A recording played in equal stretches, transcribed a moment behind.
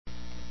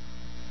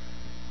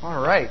All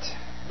right.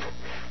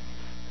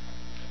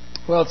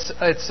 Well,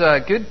 it's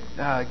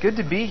good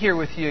to be here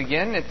with you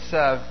again. It's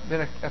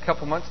been a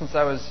couple months since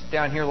I was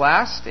down here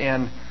last,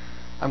 and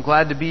I'm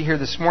glad to be here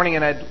this morning.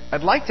 And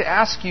I'd like to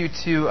ask you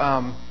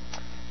to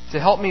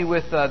help me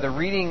with the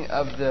reading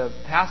of the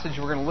passage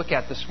we're going to look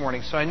at this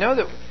morning. So I know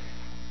that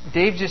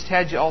Dave just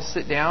had you all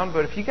sit down,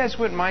 but if you guys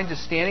wouldn't mind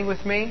just standing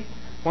with me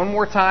one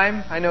more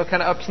time. I know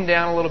kind of ups and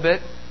down a little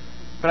bit.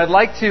 But I'd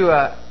like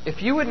to,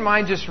 if you wouldn't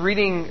mind just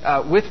reading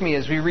with me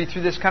as we read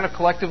through this kind of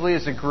collectively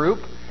as a group.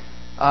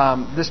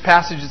 This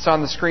passage that's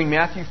on the screen,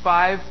 Matthew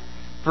 5,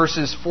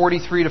 verses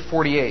 43 to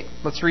 48.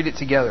 Let's read it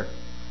together.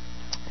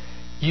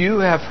 You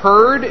have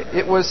heard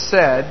it was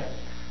said,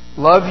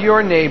 love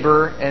your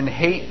neighbor and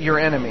hate your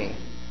enemy.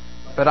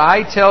 But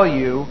I tell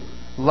you,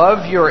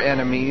 love your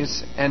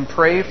enemies and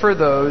pray for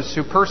those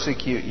who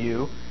persecute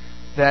you,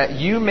 that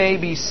you may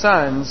be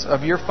sons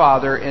of your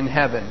Father in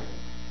heaven.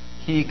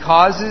 He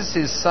causes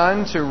His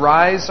sun to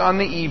rise on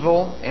the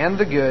evil and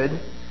the good,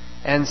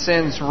 and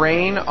sends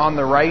rain on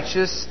the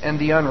righteous and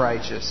the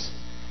unrighteous.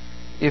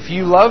 If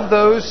you love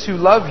those who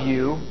love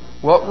you,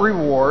 what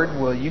reward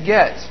will you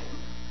get?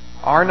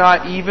 Are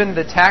not even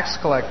the tax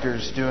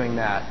collectors doing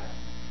that?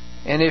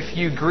 And if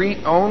you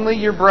greet only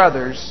your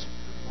brothers,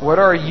 what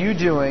are you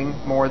doing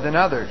more than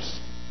others?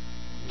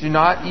 Do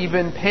not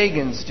even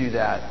pagans do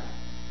that?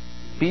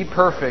 Be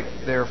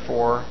perfect,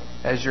 therefore,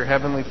 as your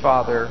heavenly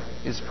Father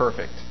is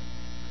perfect.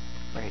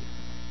 Great.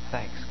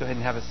 Thanks. Go ahead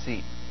and have a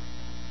seat.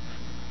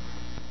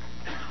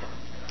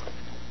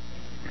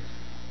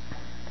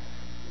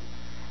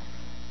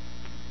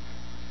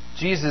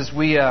 Jesus,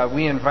 we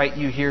invite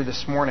you here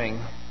this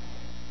morning.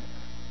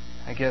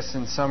 I guess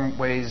in some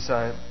ways,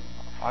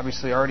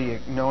 obviously already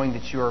knowing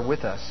that you are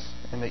with us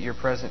and that you're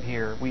present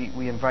here.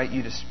 We invite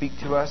you to speak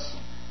to us.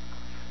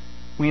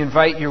 We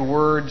invite your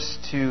words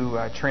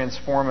to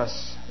transform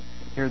us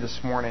here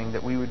this morning,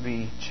 that we would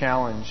be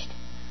challenged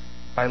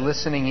by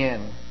listening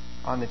in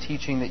on the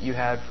teaching that you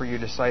had for your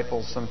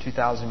disciples some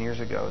 2,000 years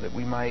ago, that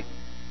we might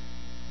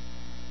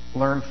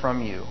learn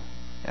from you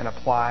and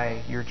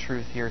apply your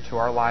truth here to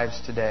our lives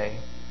today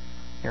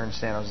here in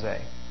San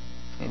Jose.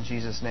 In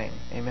Jesus' name,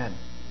 amen.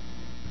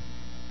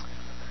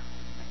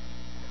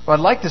 Well,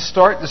 I'd like to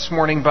start this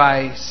morning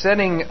by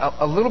setting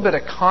a little bit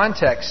of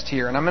context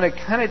here, and I'm going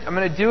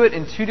to do it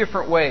in two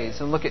different ways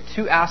and look at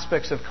two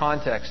aspects of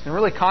context. And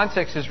really,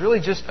 context is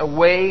really just a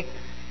way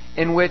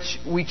in which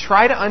we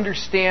try to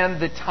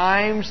understand the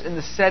times and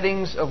the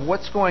settings of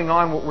what's going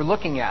on, what we're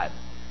looking at,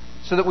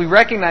 so that we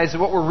recognize that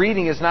what we're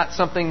reading is not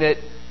something that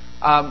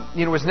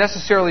was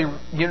necessarily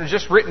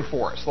just written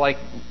for us, like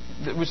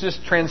it was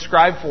just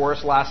transcribed for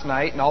us last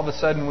night, and all of a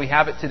sudden we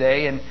have it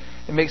today, and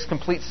it makes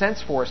complete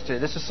sense for us today.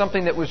 This is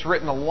something that was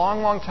written a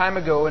long, long time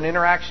ago, an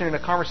interaction and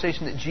a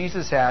conversation that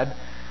Jesus had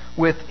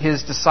with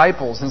His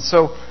disciples. And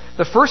so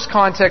the first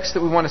context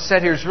that we want to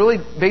set here is really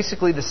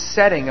basically the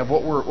setting of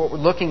what we're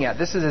looking at.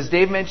 This is, as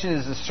Dave mentioned,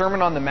 is the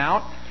Sermon on the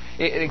Mount.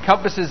 It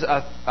encompasses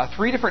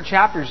three different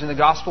chapters in the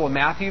Gospel of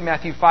Matthew,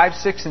 Matthew 5,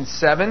 6, and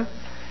 7.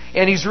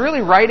 And He's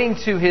really writing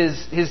to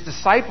His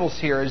disciples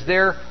here as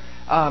they're,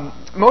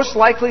 most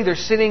likely they're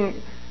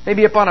sitting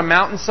maybe up on a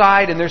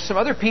mountainside, and there's some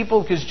other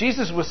people, because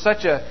Jesus was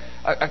such a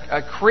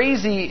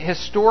crazy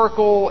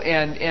historical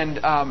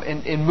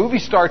and movie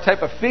star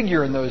type of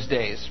figure in those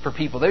days for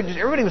people.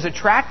 Everybody was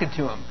attracted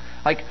to Him.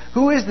 Like,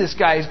 who is this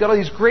guy? He's got all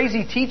these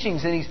crazy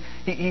teachings, and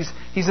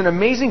he's an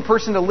amazing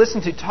person to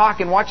listen to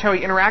talk and watch how he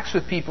interacts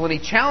with people, and he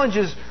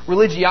challenges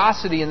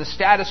religiosity and the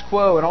status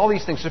quo and all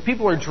these things. So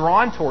people are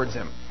drawn towards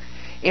Him.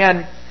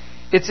 And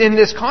it's in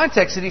this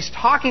context that He's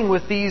talking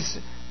with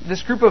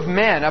this group of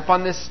men up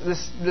on this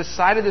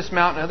side of this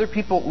mountain, other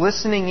people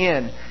listening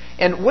in.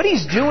 And what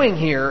He's doing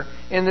here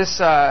in this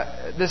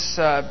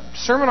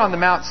Sermon on the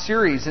Mount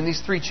series in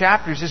these three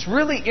chapters is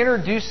really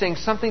introducing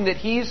something that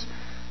He's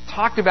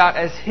talked about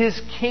as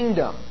His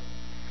kingdom,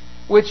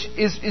 which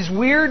is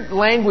weird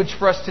language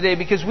for us today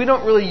because we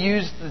don't really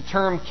use the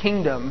term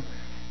kingdom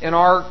in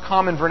our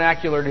common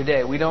vernacular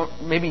today.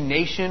 Maybe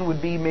nation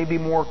would be maybe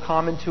more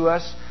common to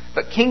us,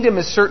 but kingdom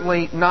is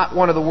certainly not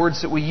one of the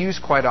words that we use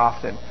quite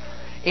often.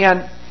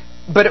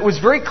 But it was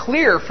very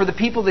clear for the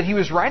people that He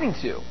was writing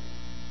to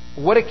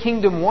what a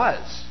kingdom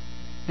was.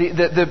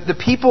 The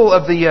people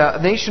of the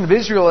nation of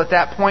Israel at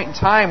that point in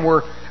time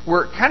were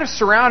kind of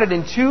surrounded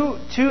in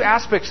two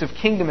aspects of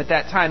kingdom at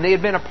that time. They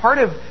had been a part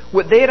of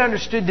what they had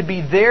understood to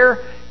be their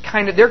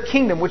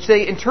kingdom, which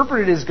they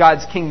interpreted as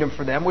God's kingdom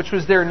for them, which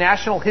was their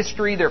national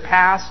history, their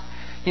past,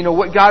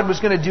 what God was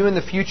going to do in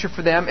the future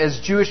for them as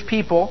Jewish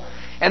people.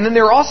 And then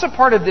they were also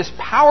part of this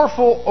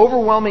powerful,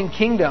 overwhelming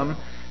kingdom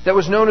that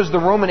was known as the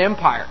Roman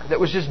Empire, that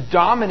was just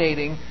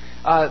dominating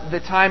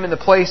the time and the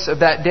place of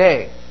that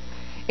day.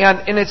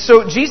 And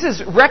so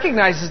Jesus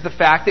recognizes the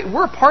fact that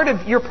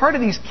you're part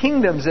of these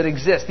kingdoms that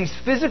exist, these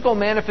physical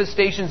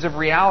manifestations of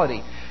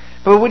reality.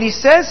 But what He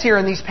says here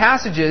in these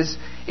passages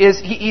is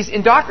He's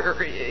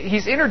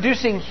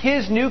introducing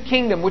His new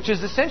kingdom, which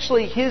is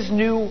essentially His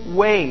new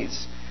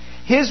ways.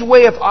 His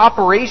way of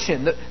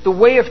operation, the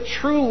way of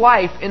true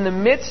life in the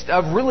midst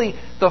of really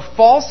the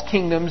false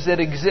kingdoms that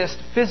exist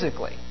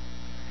physically.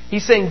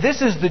 He's saying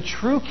this is the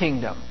true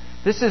kingdom.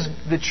 This is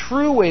the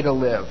true way to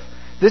live.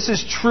 This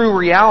is true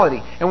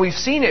reality. And we've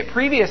seen it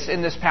previous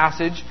in this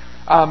passage,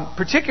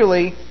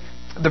 particularly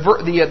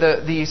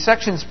the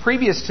sections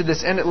previous to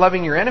this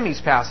loving your enemies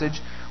passage,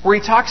 where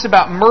he talks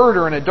about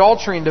murder and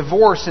adultery and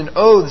divorce and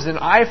oaths and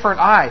eye for an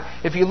eye.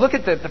 If you look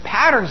at the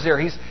patterns there,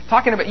 he's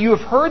talking about, you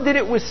have heard that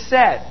it was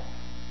said,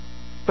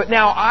 but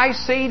now I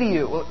say to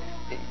you. Well,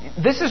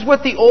 this is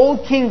what the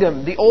old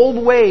kingdom, the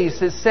old ways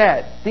has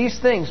said, these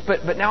things,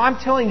 but now I'm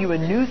telling you a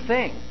new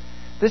thing.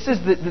 This is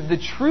the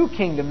true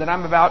kingdom that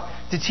I'm about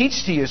to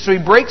teach to you. So he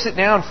breaks it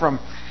down from,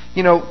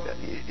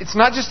 it's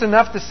not just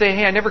enough to say,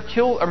 hey, I never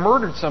killed or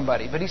murdered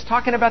somebody, but he's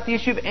talking about the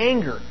issue of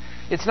anger.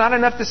 It's not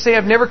enough to say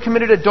I've never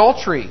committed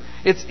adultery.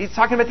 It's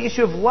talking about the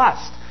issue of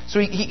lust. So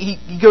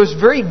he goes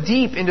very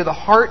deep into the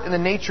heart and the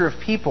nature of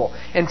people.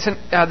 And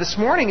this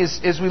morning,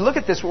 as we look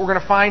at this, what we're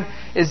going to find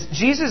is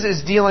Jesus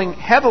is dealing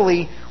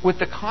heavily with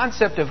the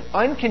concept of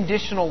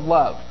unconditional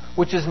love,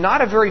 which is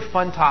not a very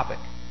fun topic.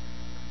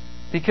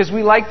 Because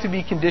we like to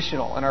be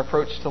conditional in our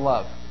approach to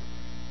love.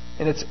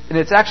 And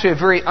it's actually a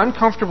very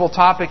uncomfortable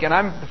topic, and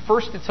I'm the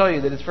first to tell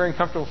you that it's very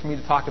uncomfortable for me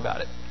to talk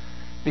about it.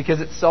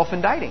 Because it's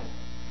self-indicting.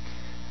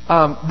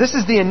 This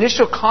is the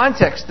initial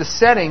context, the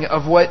setting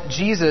of what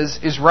Jesus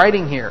is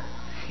writing here.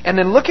 And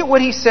then look at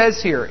what he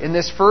says here in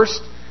this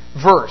first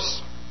verse.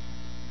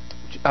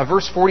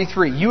 Verse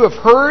 43. You have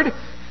heard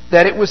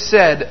that it was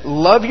said,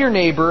 love your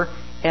neighbor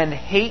and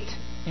hate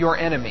your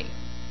enemy.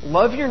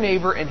 Love your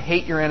neighbor and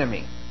hate your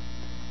enemy.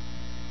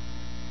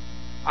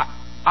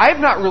 I've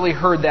not really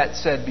heard that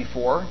said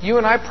before. You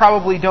and I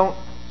probably don't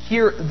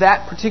hear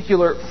that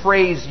particular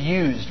phrase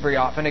used very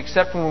often,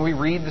 except when we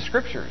read the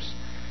Scriptures.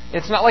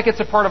 It's not like it's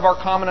a part of our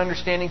common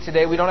understanding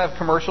today. We don't have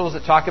commercials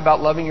that talk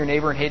about loving your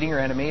neighbor and hating your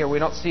enemy, or we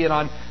don't see it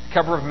on the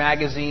cover of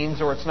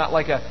magazines, or it's not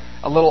like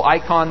a little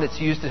icon that's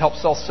used to help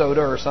sell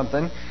soda or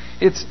something.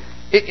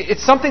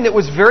 It's something that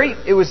was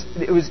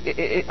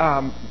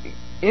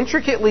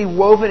intricately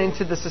woven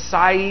into the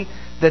society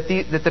that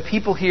the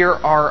people here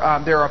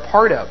they're a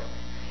part of.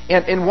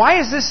 And why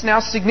is this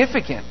now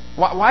significant?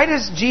 Why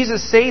does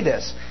Jesus say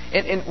this?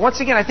 And once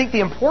again, I think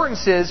the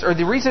importance is, or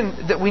the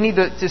reason that we need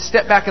to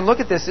step back and look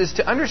at this, is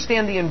to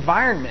understand the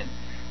environment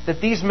that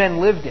these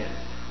men lived in.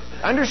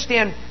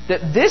 Understand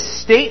that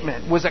this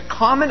statement was a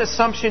common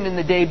assumption in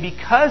the day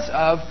because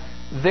of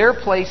their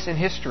place in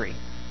history.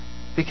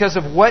 Because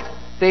of what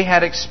they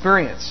had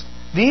experienced.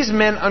 These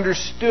men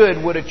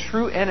understood what a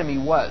true enemy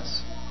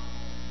was.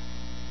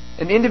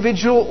 An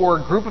individual or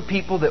a group of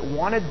people that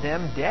wanted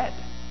them dead.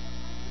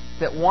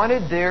 That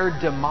wanted their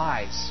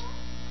demise.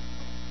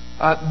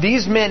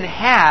 These men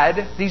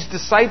these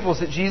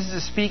disciples that Jesus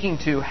is speaking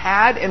to,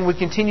 had and would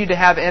continue to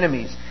have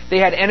enemies. They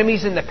had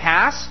enemies in the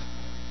past.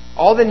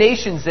 All the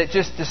nations that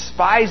just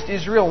despised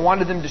Israel,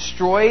 wanted them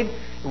destroyed,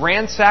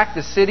 ransacked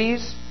the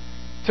cities,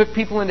 took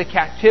people into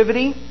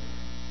captivity,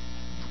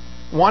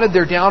 wanted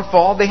their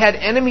downfall. They had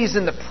enemies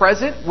in the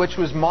present, which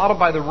was modeled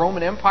by the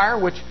Roman Empire,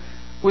 which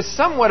was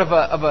somewhat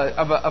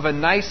of a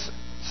nice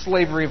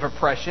slavery of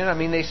oppression. I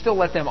mean, they still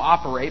let them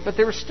operate, but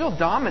they were still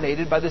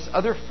dominated by this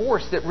other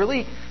force that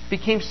really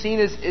became seen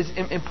as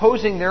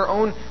imposing their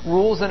own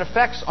rules and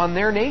effects on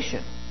their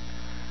nation.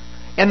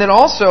 And then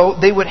also,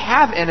 they would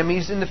have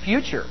enemies in the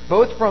future,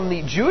 both from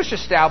the Jewish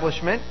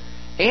establishment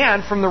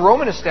and from the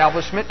Roman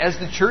establishment as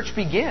the church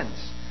begins.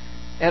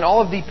 And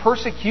all of the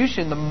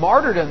persecution, the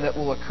martyrdom that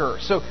will occur.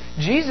 So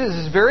Jesus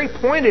is very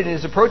pointed in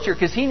his approach here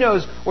because he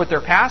knows what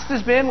their past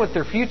has been, what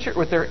their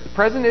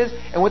present is,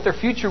 and what their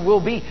future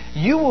will be.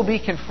 You will be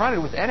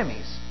confronted with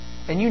enemies.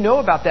 And you know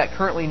about that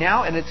currently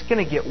now, and it's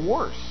going to get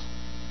worse.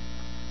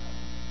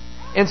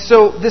 And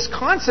so this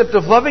concept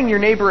of loving your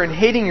neighbor and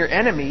hating your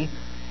enemy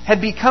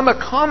had become a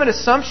common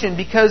assumption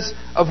because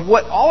of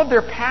what all of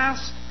their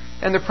past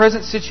and their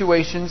present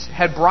situations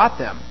had brought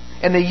them.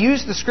 And they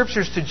used the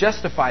Scriptures to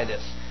justify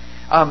this.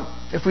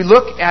 If we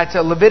look at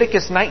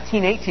Leviticus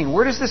 19:18,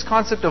 where does this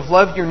concept of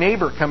love your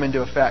neighbor come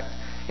into effect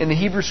in the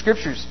Hebrew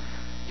Scriptures?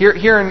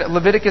 Here in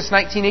Leviticus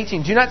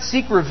 19:18, do not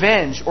seek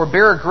revenge or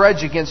bear a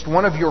grudge against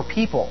one of your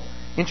people.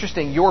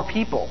 Interesting, your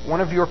people,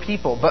 one of your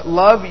people. But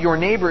love your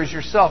neighbor as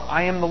yourself.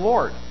 I am the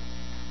Lord.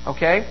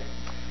 Okay?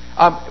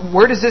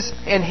 Where does this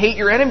and hate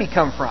your enemy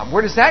come from?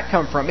 Where does that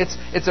come from? It's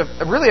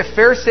really a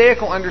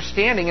Pharisaical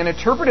understanding, an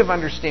interpretive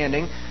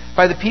understanding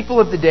by the people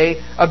of the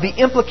day of the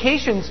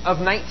implications of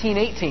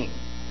 19:18.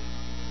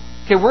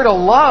 Okay, we're to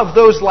love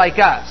those like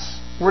us.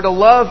 We're to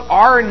love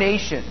our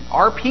nation,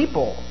 our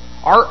people,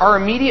 our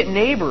immediate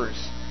neighbors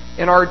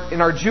in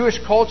our Jewish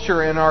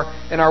culture, in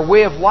our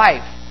way of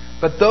life.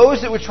 But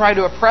those that would try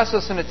to oppress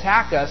us and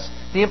attack us,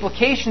 the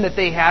implication that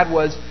they had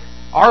was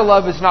our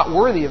love is not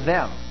worthy of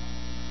them.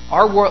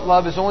 Our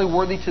love is only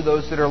worthy to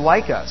those that are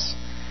like us.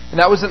 And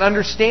that was an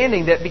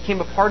understanding that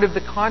became a part of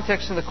the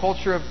context and the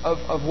culture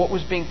of what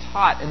was being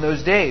taught in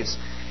those days.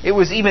 It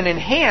was even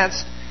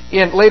enhanced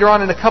later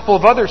on in a couple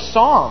of other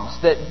Psalms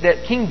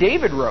that King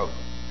David wrote.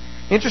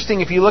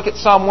 Interesting, if you look at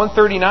Psalm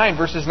 139,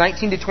 verses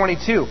 19 to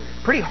 22,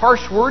 pretty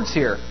harsh words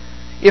here.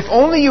 If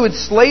only you would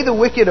slay the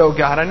wicked, O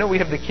God. I know we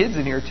have the kids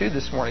in here too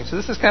this morning, so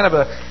this is kind of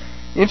a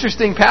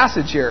interesting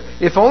passage here.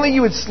 If only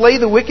you would slay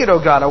the wicked,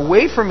 O God.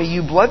 Away from me,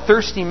 you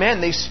bloodthirsty men.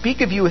 They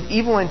speak of you with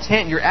evil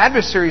intent. Your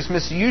adversaries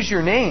misuse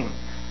your name.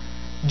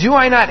 Do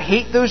I not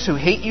hate those who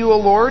hate you, O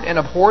Lord, and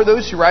abhor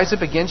those who rise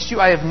up against you?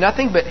 I have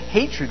nothing but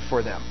hatred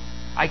for them.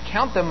 I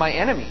count them my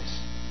enemies.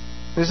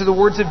 These are the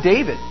words of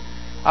David.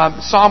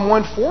 Psalm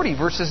 140,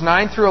 verses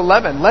 9 through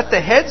 11. Let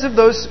the heads of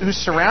those who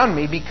surround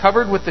me be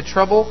covered with the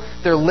trouble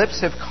their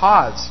lips have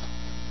caused.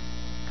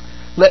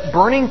 Let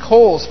burning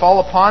coals fall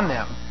upon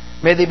them.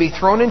 May they be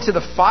thrown into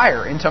the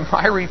fire, into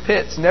miry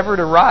pits, never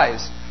to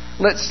rise.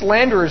 Let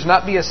slanderers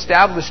not be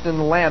established in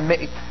the land.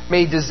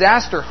 May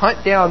disaster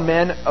hunt down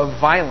men of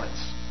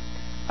violence.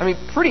 I mean,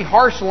 pretty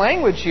harsh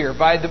language here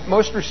by the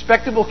most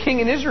respectable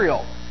king in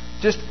Israel.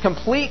 Just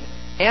complete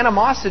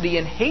animosity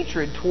and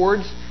hatred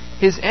towards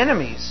his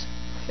enemies.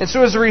 And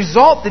so as a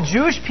result, the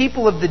Jewish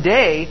people of the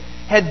day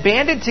had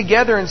banded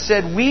together and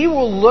said, we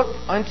will look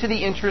unto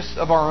the interests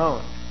of our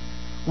own.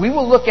 We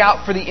will look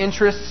out for the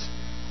interests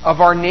of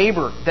our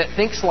neighbor that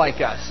thinks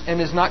like us and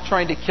is not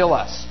trying to kill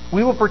us.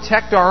 We will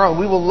protect our own.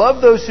 We will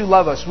love those who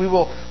love us. We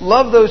will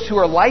love those who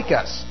are like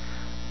us.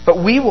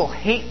 But we will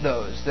hate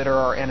those that are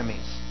our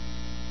enemies.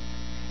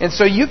 And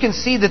so you can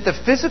see that the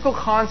physical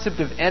concept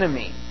of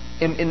enemy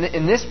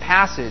in this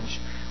passage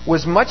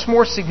was much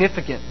more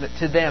significant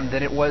to them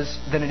than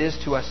it is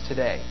to us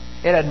today.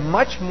 It had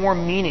much more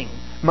meaning,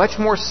 much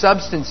more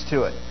substance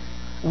to it.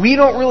 We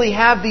don't really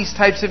have these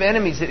types of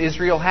enemies that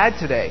Israel had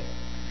today.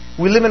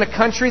 We live in a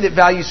country that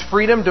values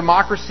freedom,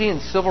 democracy,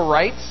 and civil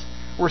rights.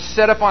 We're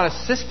set up on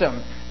a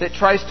system that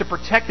tries to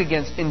protect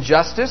against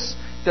injustice.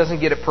 Doesn't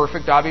get it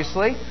perfect,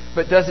 obviously,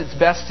 but does its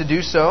best to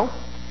do so.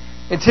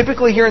 And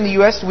typically here in the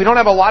U.S., we don't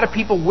have a lot of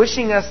people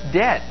wishing us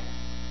dead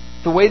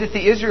the way that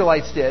the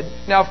Israelites did.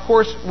 Now, of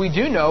course, we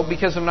do know,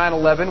 because of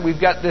 9/11,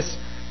 we've got this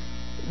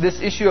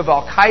issue of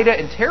Al-Qaeda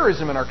and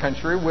terrorism in our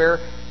country, where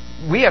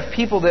we have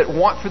people that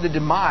want for the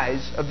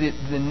demise of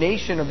the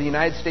nation of the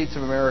United States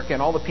of America and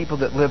all the people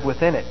that live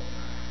within it.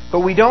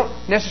 But we don't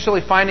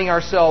necessarily finding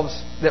ourselves,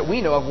 that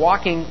we know of,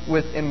 walking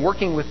with and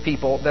working with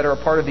people that are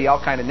a part of the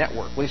Al-Qaeda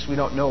network. At least we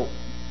don't know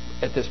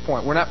at this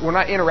point. We're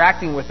not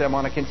interacting with them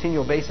on a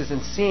continual basis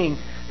and seeing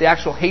the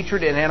actual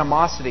hatred and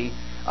animosity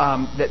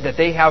that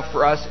they have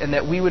for us, and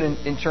that we would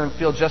in turn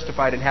feel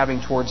justified in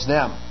having towards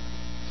them.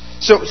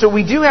 So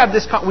we do have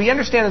this. We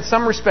understand in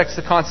some respects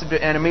the concept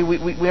of enemy.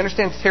 We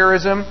understand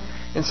terrorism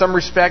in some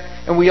respect,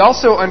 and we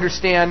also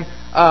understand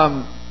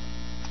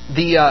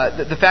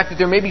the fact that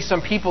there may be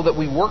some people that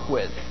we work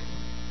with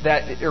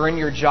that are in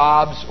your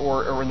jobs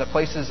or in the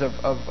places of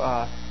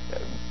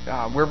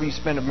wherever you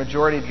spend a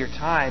majority of your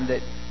time,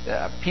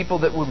 that people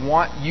that would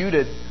want you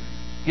to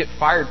get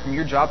fired from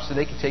your job so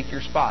they could take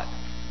your spot.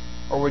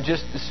 Or would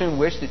just as soon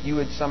wish that you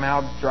would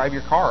somehow drive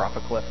your car off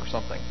a cliff or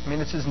something. I mean,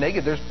 this is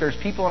negative. There's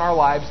people in our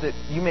lives that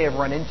you may have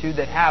run into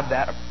that have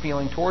that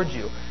feeling towards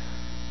you.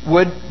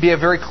 Would be a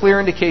very clear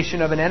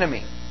indication of an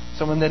enemy,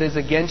 someone that is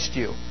against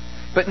you.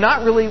 But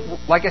not really,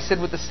 like I said,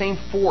 with the same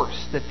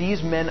force that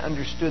these men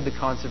understood the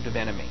concept of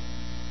enemy.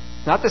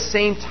 Not the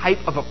same type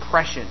of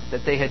oppression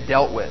that they had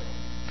dealt with.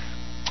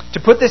 To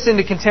put this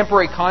into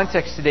contemporary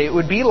context today, it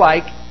would be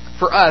like,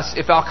 for us,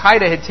 if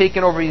Al-Qaeda had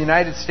taken over the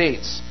United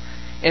States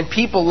and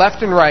people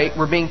left and right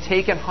were being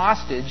taken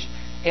hostage,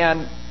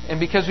 and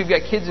because we've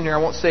got kids in here, I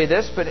won't say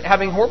this, but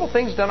having horrible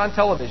things done on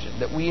television,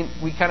 that we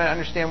kind of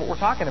understand what we're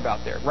talking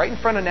about there, right in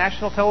front of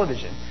national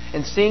television,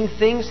 and seeing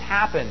things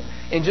happen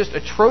in just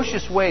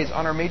atrocious ways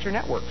on our major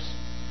networks.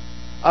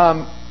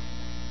 And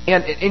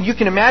you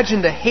can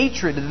imagine the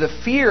hatred, the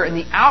fear, and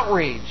the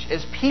outrage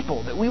as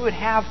people that we would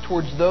have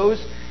towards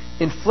those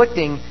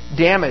inflicting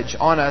damage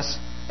on us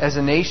as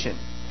a nation.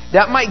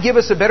 That might give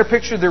us a better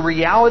picture of the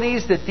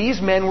realities that these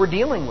men were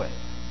dealing with.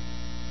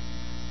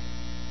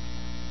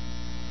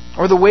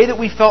 Or the way that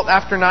we felt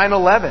after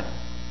 9/11.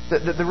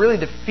 Really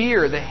the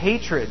fear, the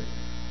hatred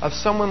of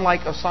someone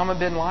like Osama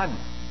bin Laden.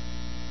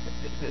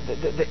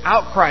 The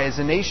outcry as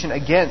a nation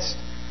against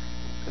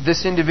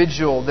this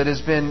individual that has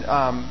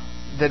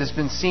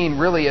been seen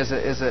really as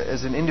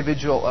an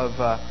individual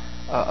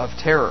of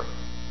terror.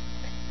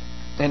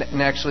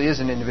 And actually is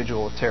an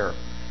individual of terror.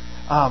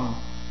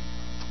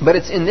 But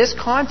it's in this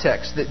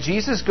context that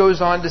Jesus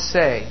goes on to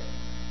say,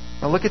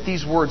 now look at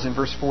these words in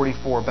verse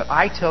 44, but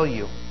I tell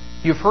you,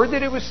 you've heard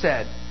that it was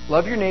said,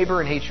 love your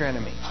neighbor and hate your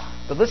enemy.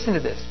 But listen to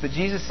this, but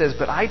Jesus says,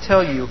 but I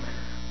tell you,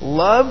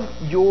 love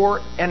your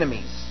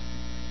enemies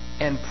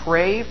and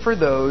pray for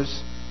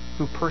those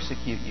who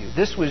persecute you.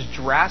 This was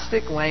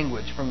drastic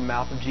language from the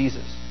mouth of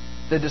Jesus.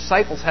 The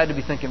disciples had to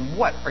be thinking,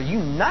 what, are you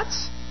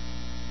nuts?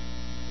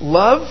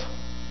 Love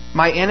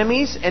my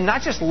enemies and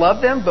not just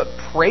love them, but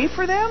pray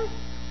for them?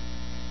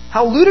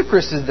 How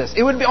ludicrous is this?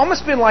 It would be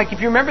almost been like, if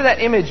you remember that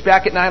image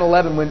back at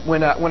 9/11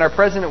 when our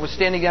president was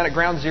standing down at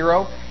Ground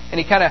Zero and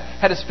he kind of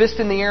had his fist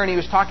in the air and he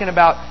was talking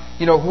about,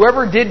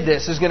 whoever did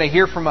this is going to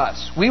hear from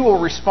us. We will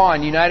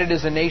respond, united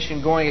as a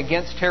nation, going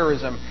against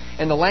terrorism.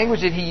 and the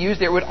language that he used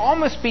there would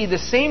almost be the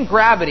same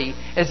gravity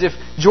as if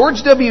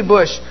George W.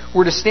 Bush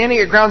were to standing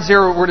at Ground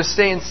Zero were to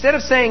say, instead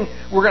of saying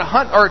we're going to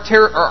hunt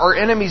our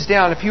enemies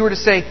down, if he were to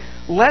say,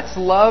 let's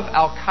love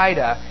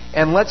Al-Qaeda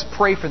and let's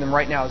pray for them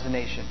right now as a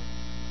nation.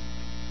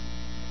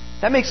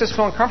 That makes us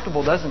feel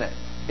uncomfortable, doesn't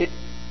it?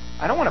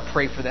 I don't want to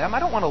pray for them. I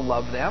don't want to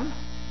love them.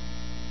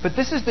 But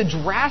this is the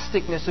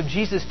drasticness of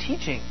Jesus'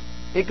 teaching.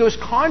 It goes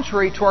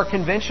contrary to our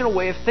conventional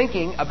way of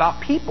thinking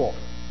about people.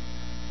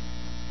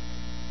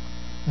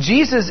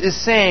 Jesus is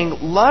saying,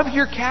 love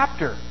your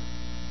captor.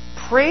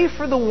 Pray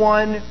for the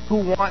one who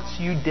wants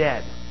you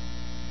dead.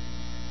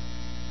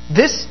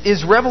 This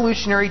is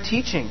revolutionary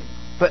teaching,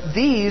 but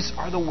these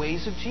are the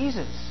ways of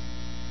Jesus.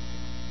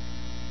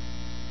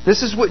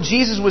 This is what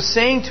Jesus was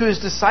saying to his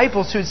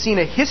disciples who had seen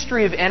a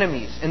history of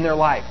enemies in their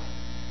life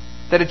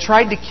that had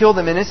tried to kill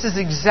them. And this is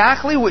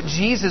exactly what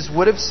Jesus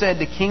would have said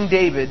to King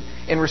David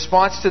in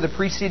response to the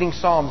preceding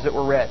Psalms that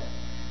were read.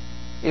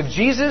 If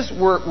Jesus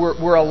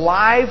were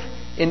alive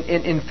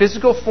in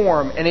physical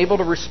form and able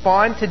to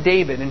respond to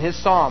David and his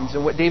Psalms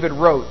and what David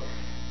wrote,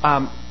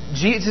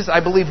 Jesus, I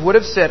believe, would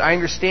have said, I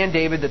understand,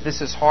 David, that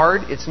this is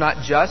hard, it's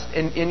not just,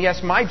 and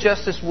yes, my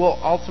justice will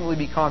ultimately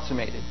be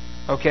consummated.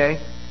 Okay?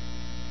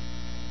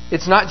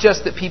 It's not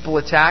just that people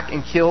attack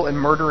and kill and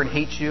murder and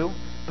hate you,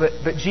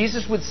 but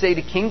Jesus would say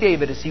to King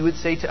David, as he would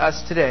say to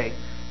us today,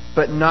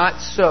 but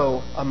not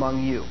so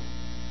among you.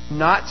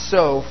 Not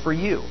so for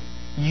you.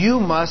 You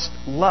must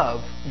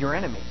love your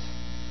enemies.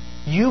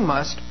 You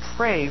must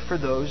pray for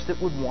those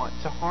that would want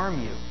to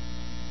harm you.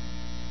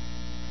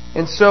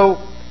 And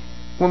so,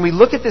 when we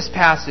look at this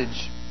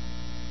passage,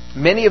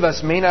 many of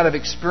us may not have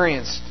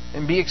experienced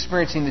and be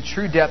experiencing the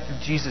true depth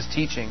of Jesus'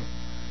 teaching.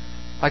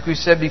 Like we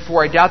said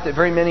before, I doubt that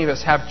very many of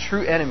us have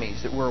true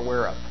enemies that we're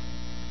aware of.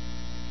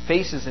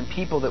 Faces and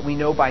people that we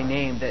know by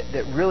name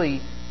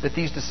that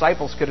these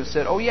disciples could have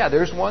said, oh yeah,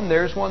 there's one,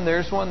 there's one,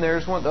 there's one,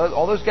 there's one.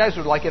 All those guys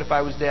would like it if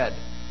I was dead.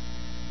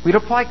 We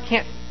probably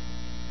can't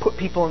put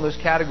people in those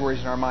categories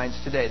in our minds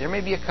today. There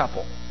may be a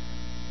couple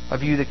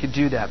of you that could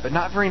do that, but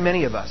not very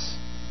many of us.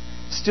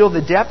 Still,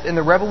 the depth and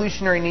the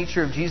revolutionary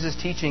nature of Jesus'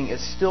 teaching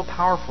is still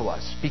powerful to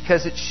us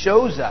because it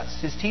shows us,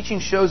 his teaching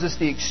shows us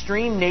the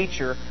extreme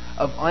nature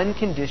of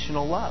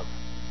unconditional love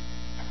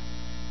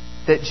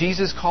that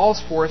Jesus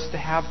calls for us to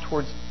have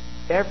towards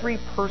every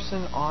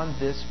person on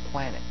this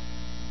planet.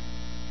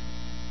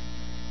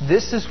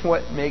 This is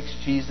what makes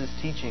Jesus'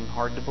 teaching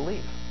hard to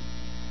believe.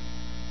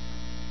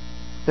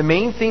 The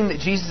main thing that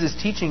Jesus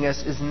is teaching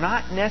us is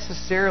not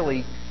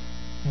necessarily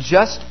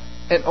just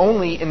and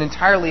only and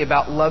entirely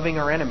about loving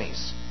our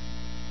enemies.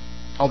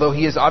 Although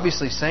he is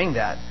obviously saying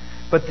that.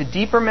 But the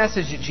deeper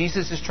message that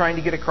Jesus is trying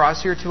to get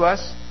across here to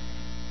us,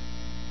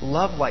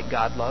 love like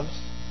God loves.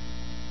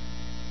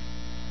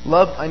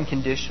 Love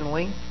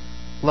unconditionally.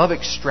 Love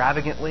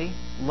extravagantly.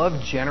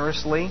 Love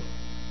generously.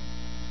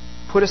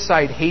 Put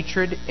aside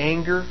hatred,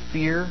 anger,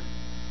 fear,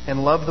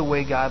 and love the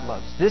way God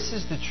loves. This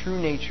is the true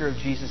nature of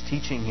Jesus'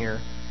 teaching here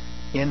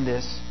in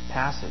this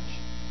passage.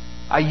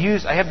 I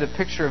have the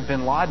picture of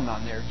bin Laden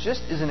on there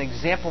just as an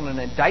example and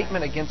an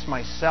indictment against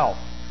myself.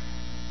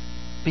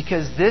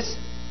 Because this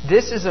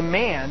is a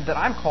man that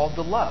I'm called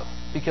to love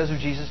because of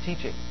Jesus'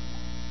 teaching.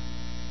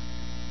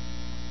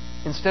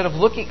 Instead of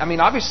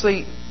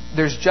obviously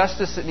there's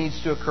justice that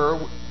needs to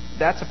occur.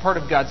 That's a part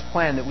of God's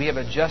plan, that we have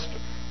a just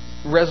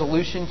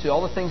resolution to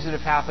all the things that have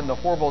happened, the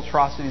horrible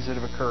atrocities that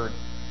have occurred.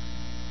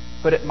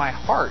 But at my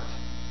heart,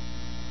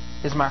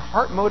 is my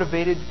heart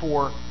motivated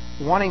for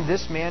wanting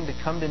this man to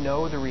come to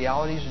know the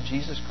realities of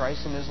Jesus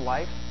Christ in his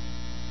life?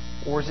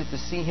 Or is it to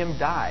see him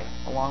die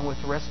along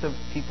with the rest of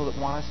people that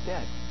want us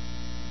dead?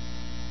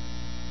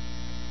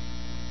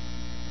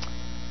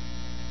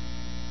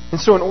 And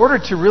so in order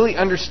to really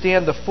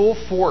understand the full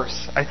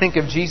force, I think,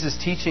 of Jesus'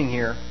 teaching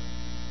here,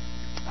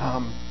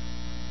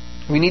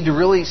 we need to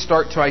really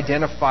start to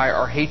identify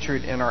our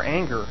hatred and our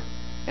anger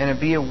and to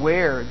be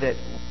aware that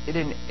it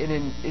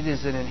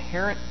is an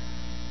inherent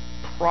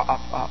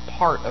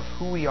part of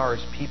who we are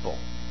as people.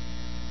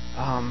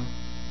 And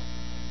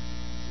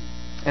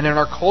in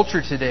our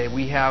culture today,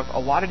 we have a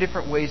lot of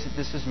different ways that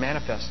this is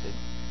manifested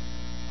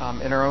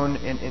in our own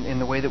in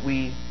the way that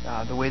we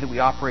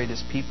operate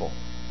as people.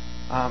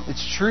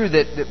 It's true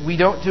that we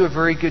don't do a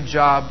very good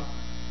job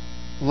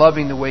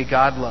loving the way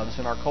God loves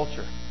in our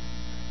culture.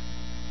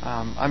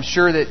 I'm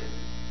sure that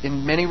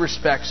in many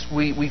respects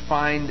we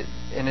find,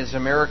 and as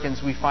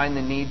Americans, we find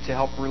the need to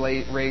help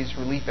raise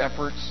relief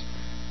efforts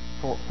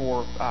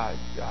for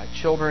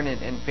children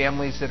and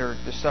families that are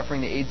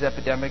suffering the AIDS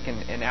epidemic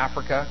in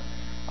Africa,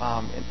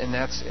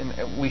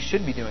 and we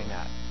should be doing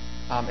that.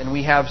 And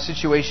we have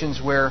situations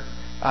where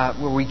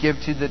we give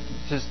to the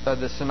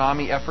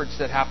tsunami efforts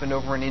that happened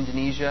over in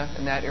Indonesia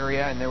in that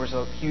area, and there was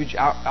a huge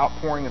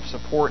outpouring of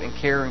support and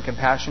care and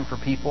compassion for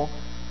people.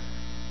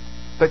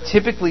 But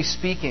typically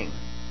speaking,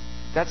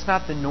 that's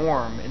not the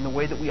norm in the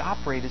way that we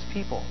operate as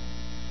people.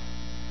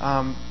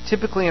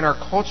 Typically in our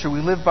culture, we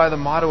live by the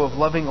motto of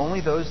loving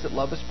only those that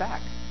love us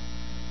back.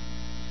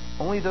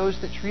 Only those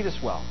that treat us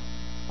well.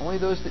 Only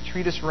those that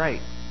treat us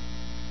right.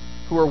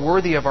 who are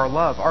worthy of our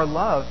love. Our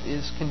love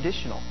is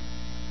conditional.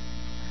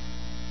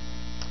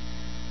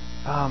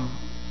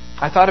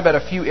 I thought about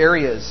a few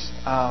areas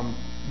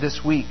this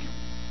week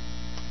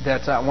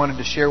that I wanted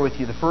to share with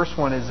you. The first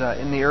one is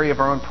in the area of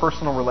our own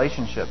personal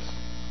relationships.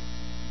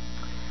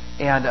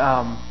 And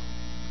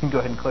you can go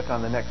ahead and click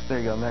on the next. There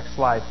you go, next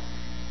slide.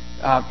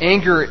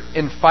 Anger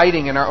and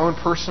fighting in our own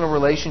personal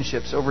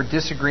relationships over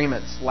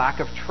disagreements, lack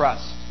of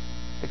trust,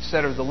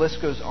 etc. The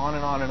list goes on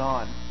and on and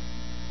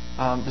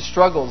on. The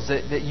struggles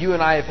that you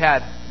and I have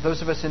had,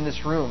 those of us in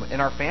this room,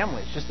 in our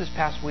families, just this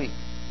past week.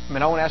 I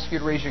mean, I won't ask you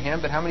to raise your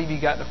hand, but how many of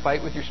you got in a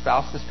fight with your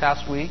spouse this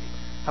past week?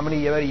 How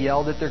many of you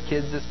yelled at their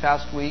kids this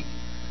past week?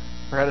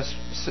 Or had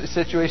a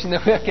situation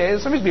that, okay,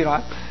 somebody's being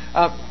honest,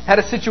 had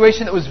a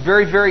situation that was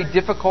very, very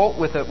difficult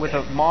with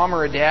a mom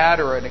or a dad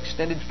or an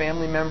extended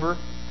family member,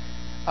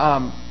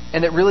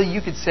 and that really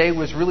you could say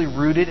was really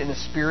rooted in a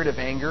spirit of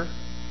anger,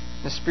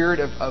 a spirit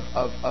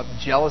of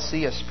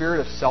jealousy, a spirit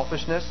of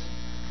selfishness.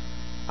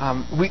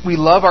 We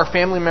love our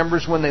family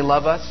members when they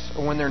love us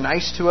or when they're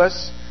nice to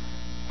us,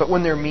 but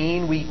when they're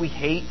mean, we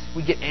hate,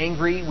 we get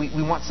angry,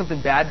 we want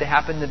something bad to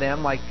happen to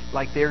them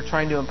like they're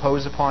trying to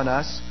impose upon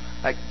us.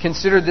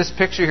 Consider this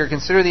picture here.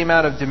 Consider the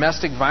amount of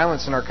domestic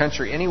violence in our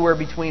country. Anywhere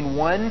between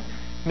 1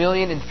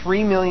 million and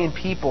 3 million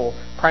people,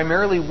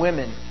 primarily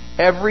women,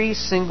 every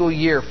single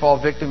year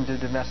fall victim to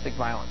domestic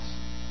violence.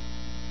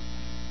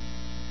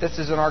 This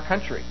is in our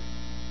country.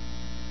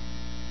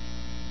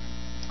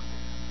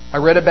 I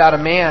read about a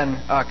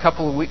man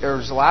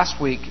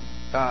last week,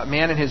 a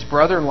man and his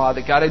brother-in-law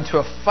that got into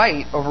a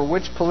fight over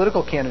which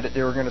political candidate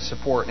they were going to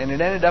support, and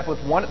it ended up with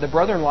the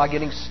brother-in-law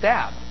getting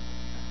stabbed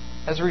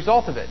as a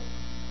result of it.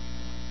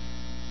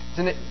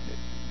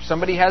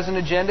 Somebody has an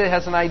agenda,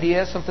 has an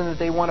idea, something that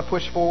they want to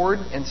push forward,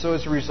 and so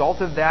as a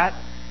result of that,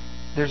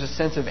 there's a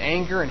sense of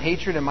anger and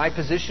hatred in my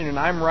position, and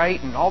I'm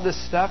right, and all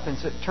this stuff, and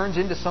so it turns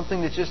into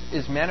something that just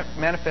is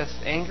manifest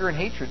anger and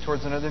hatred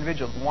towards another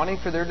individual, wanting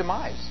for their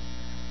demise,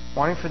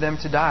 wanting for them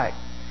to die.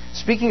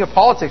 Speaking of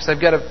politics, I've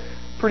got a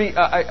pretty,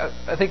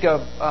 I think,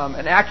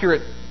 an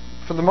accurate,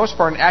 for the most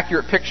part, an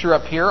accurate picture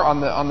up here on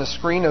the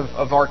screen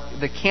of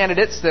the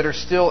candidates that are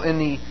still in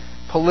the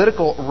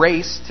political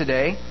race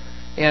today.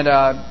 And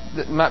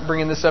I'm not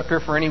bringing this up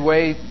here for any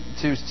way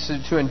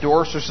to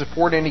endorse or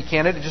support any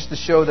candidate, just to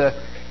show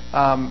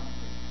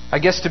I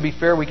guess to be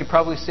fair, we could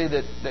probably say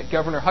that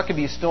Governor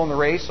Huckabee is still in the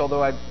race,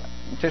 although I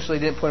intentionally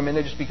didn't put him in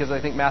there just because I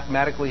think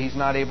mathematically he's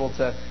not able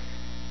to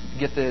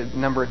get the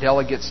number of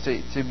delegates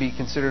to be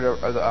considered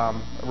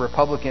a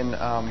Republican.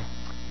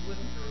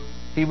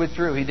 He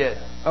withdrew. He did.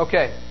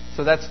 Okay.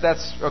 So that's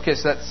okay.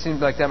 So that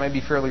seems like that might be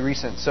fairly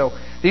recent. So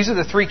these are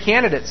the three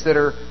candidates that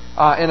are,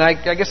 and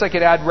I guess I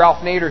could add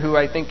Ralph Nader, who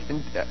I think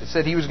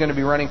said he was going to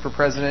be running for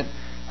president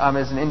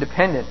as an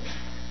independent.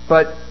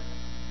 But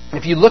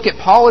if you look at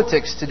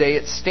politics today,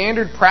 it's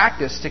standard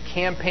practice to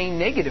campaign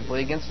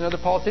negatively against another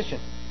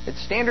politician.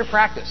 It's standard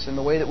practice in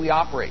the way that we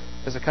operate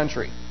as a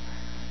country.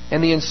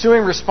 And the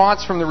ensuing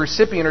response from the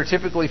recipient are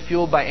typically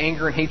fueled by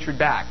anger and hatred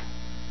back.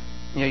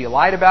 You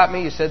lied about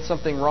me, you said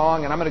something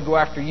wrong, and I'm going to go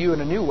after you in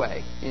a new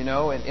way,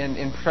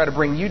 and try to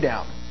bring you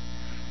down.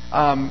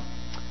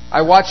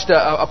 I watched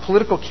a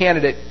political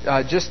candidate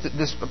just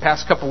this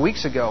past couple of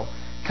weeks ago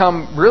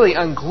come really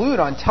unglued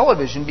on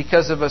television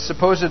because of a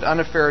supposed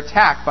unfair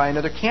attack by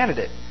another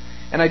candidate.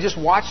 And I just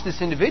watched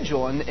this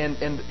individual,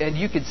 and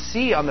you could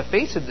see on the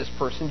face of this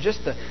person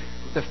just the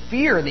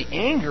fear and the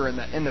anger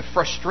and the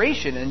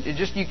frustration, and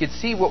you could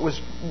see what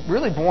was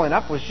really boiling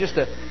up was just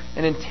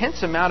an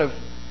intense amount of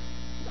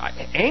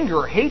anger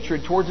or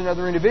hatred towards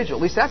another individual.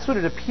 At least that's what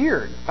it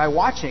appeared by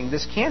watching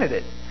this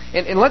candidate.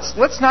 And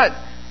let's not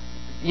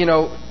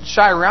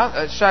shy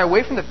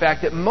away from the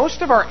fact that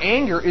most of our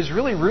anger is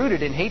really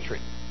rooted in hatred.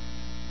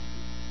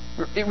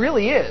 It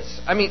really is.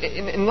 I mean,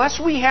 unless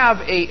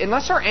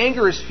our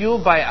anger is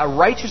fueled by a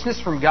righteousness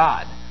from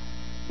God,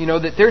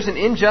 that there's an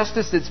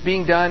injustice that's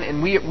being done,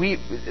 and we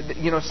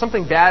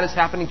something bad is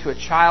happening to a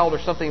child or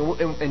something,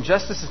 and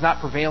justice is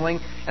not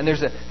prevailing, and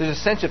there's a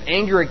sense of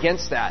anger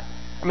against that.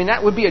 I mean,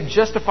 that would be a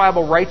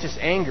justifiable, righteous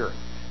anger.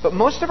 But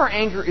most of our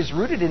anger is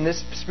rooted in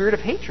this spirit of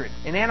hatred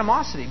and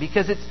animosity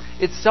because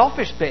it's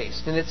selfish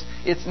based, and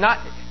it's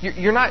not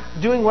you're not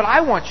doing what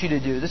I want you to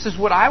do. This is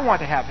what I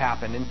want to have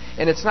happen,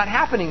 and it's not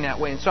happening that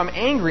way. And so I'm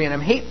angry and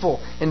I'm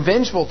hateful and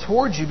vengeful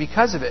towards you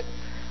because of it.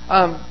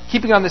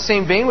 Keeping on the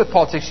same vein with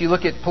politics, you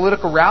look at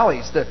political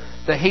rallies,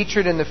 the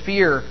hatred and the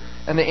fear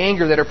and the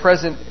anger that are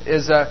present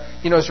as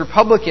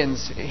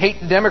Republicans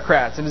hate the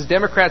Democrats, and as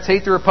Democrats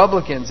hate the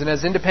Republicans, and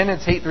as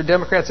Independents hate the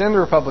Democrats and the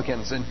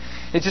Republicans, and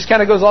it just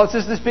kind of goes on. It's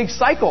just this big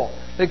cycle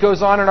that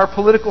goes on in our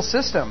political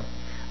system.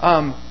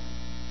 And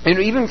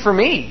even for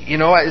me,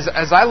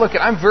 as I look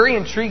at, I'm very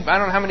intrigued. I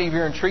don't know how many of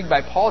you are intrigued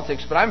by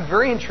politics, but I'm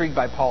very intrigued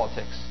by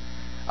politics,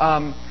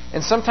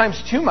 and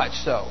sometimes too much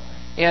so.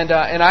 And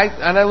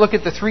I look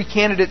at the three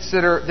candidates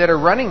that are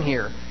running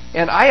here,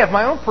 and I have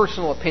my own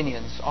personal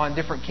opinions on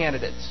different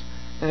candidates.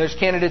 And there's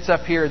candidates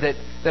up here that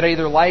I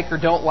either like or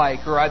don't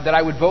like, or that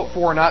I would vote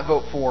for or not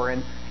vote for.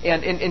 And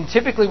And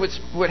typically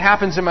what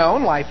happens in my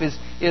own life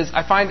is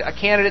I find a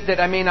candidate that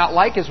I may not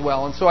like as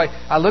well. And so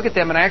I look at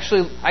them and I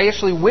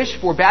actually wish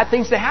for bad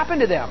things to happen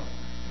to them.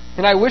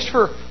 And I wish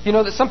for,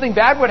 that something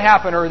bad would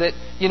happen, or that,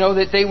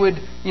 that they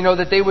would,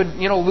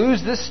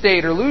 lose this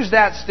state or lose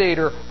that state,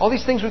 or all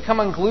these things would come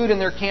unglued in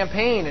their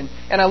campaign.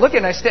 And I look at it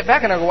and I step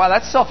back and I go, wow,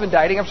 that's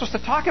self-indicting. I'm supposed to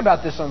talk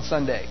about this on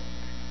Sunday.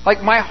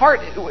 Like my heart,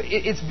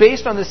 it's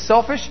based on this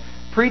selfish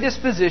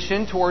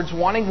predisposition towards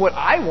wanting what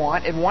I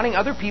want and wanting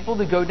other people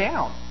to go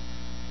down.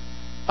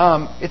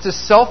 It's a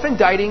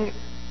self-indicting,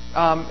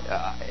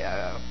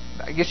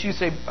 I guess you'd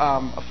say,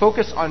 a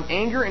focus on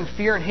anger and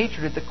fear and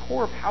hatred at the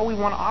core of how we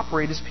want to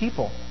operate as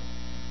people.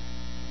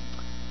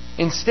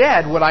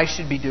 Instead, what I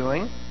should be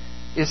doing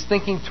is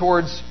thinking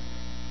towards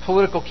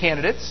political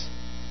candidates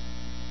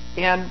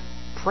and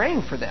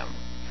praying for them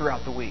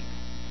throughout the week.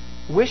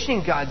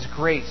 Wishing God's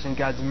grace and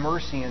God's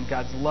mercy and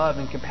God's love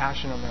and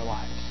compassion on their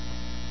lives.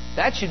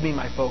 That should be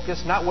my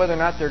focus, not whether or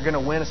not they're going to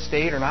win a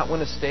state or not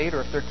win a state,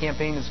 or if their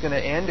campaign is going to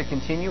end or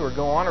continue or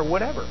go on or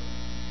whatever.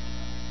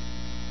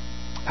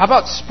 How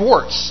about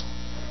sports?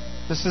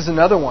 This is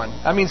another one.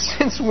 I mean,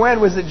 since when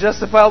was it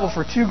justifiable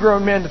for two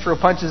grown men to throw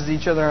punches at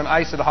each other on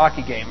ice at a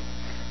hockey game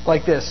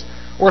like this?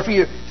 Or if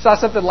you saw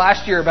something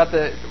last year about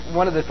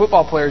one of the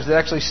football players that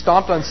actually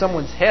stomped on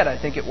someone's head, I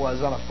think it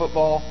was, on a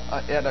football.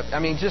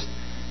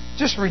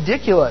 Just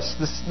ridiculous,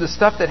 the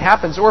stuff that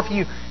happens. Or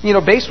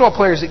if baseball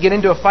players that get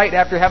into a fight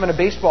after having a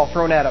baseball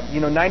thrown at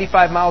them,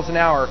 95 miles an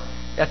hour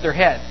at their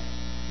head.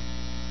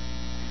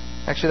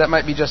 Actually, that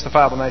might be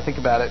justifiable when I think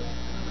about it.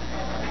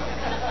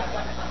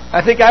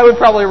 I think I would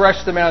probably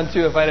rush the mound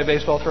too if I had a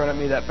baseball thrown at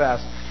me that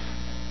fast.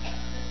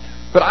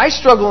 But I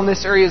struggle in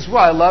this area as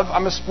well.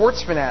 I'm a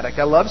sports fanatic.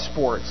 I love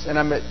sports.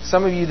 And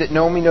some of you that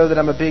know me know that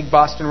I'm a big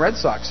Boston Red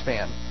Sox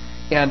fan.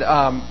 And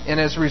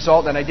as a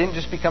result, and I didn't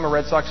just become a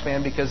Red Sox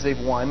fan because they've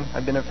won.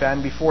 I've been a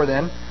fan before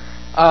then.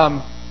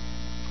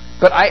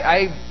 But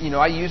I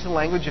use the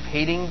language of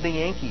hating the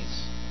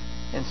Yankees.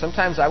 And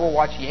sometimes I will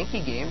watch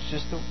Yankee games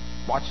just to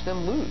watch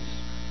them lose.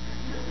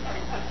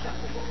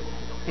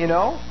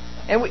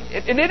 And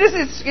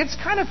it's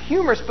kind of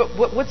humorous, but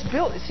what's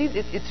built,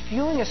 it's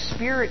fueling a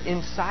spirit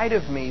inside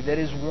of me that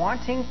is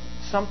wanting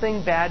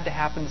something bad to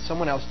happen to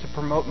someone else to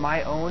promote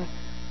my own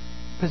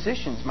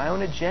positions, my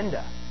own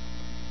agenda.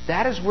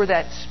 That is where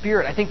that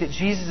spirit, I think that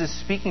Jesus is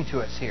speaking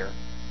to us here.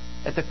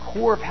 At the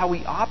core of how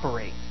we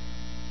operate,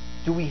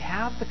 do we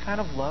have the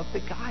kind of love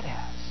that God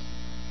has?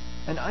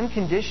 An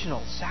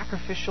unconditional,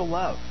 sacrificial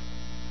love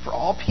for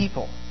all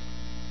people.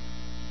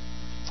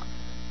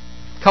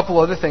 A couple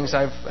other things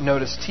I've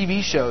noticed.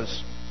 TV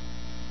shows.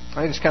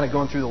 I'm just kind of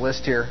going through the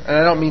list here. And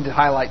I don't mean to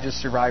highlight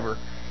just Survivor.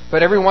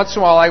 But every once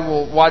in a while I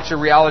will watch a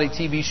reality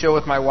TV show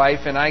with my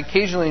wife, and I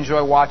occasionally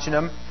enjoy watching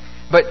them.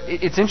 But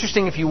it's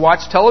interesting, if you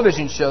watch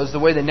television shows, the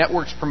way the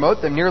networks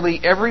promote them,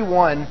 nearly every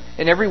one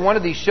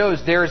of these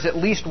shows, there is at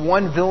least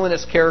one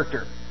villainous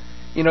character.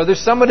 There's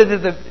somebody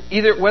that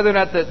either whether or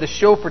not the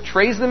show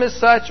portrays them as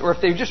such, or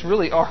if they just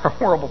really are a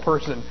horrible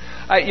person.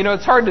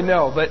 It's hard to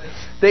know, but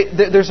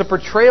there's a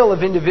portrayal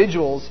of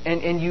individuals,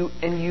 and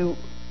you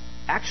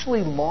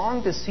actually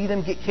long to see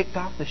them get kicked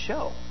off the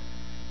show.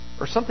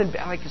 Or something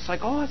like, it's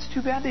like, oh, it's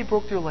too bad they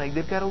broke their leg.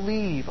 They've got to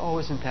leave. Oh,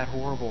 isn't that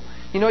horrible?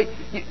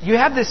 You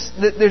have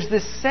there's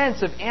this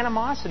sense of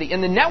animosity.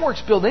 And the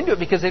networks build into it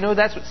because they know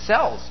that's what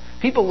sells.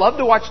 People love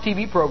to watch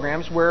TV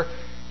programs where,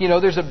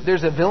 there's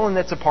a villain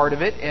that's a part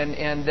of it,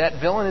 and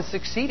that villain is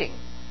succeeding.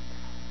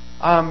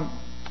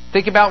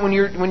 Think about when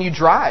you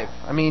drive.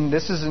 I mean,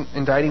 this is an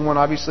indicting one,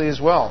 obviously,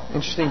 as well.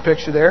 Interesting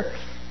picture there.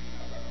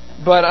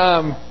 But,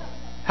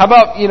 how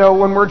about,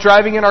 when we're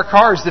driving in our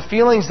cars, the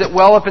feelings that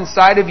well up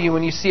inside of you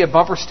when you see a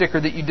bumper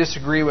sticker that you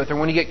disagree with, or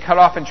when you get cut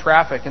off in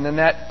traffic, and then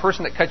that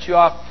person that cuts you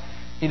off,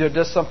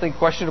 does something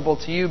questionable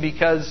to you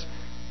because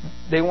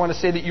they want to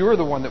say that you were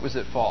the one that was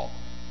at fault.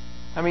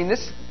 I mean,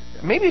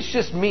 maybe it's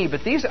just me,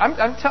 but these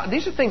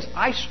are things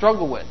I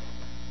struggle with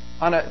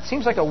on it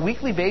seems like a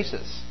weekly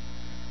basis.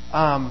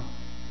 And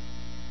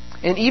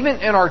even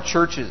in our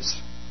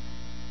churches,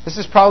 this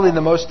is probably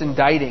the most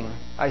indicting,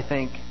 I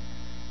think.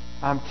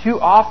 Too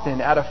often,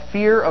 out of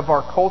fear of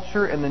our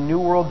culture and the new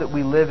world that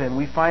we live in,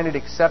 we find it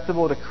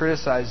acceptable to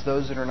criticize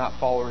those that are not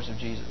followers of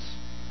Jesus.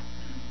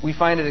 We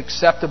find it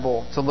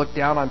acceptable to look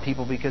down on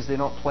people because they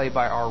don't play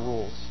by our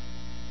rules.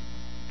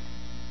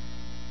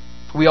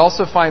 We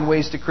also find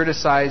ways to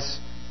criticize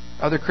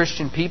other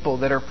Christian people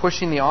that are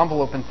pushing the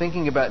envelope and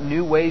thinking about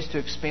new ways to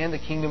expand the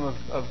kingdom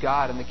of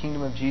God and the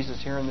kingdom of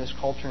Jesus here in this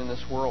culture, in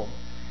this world.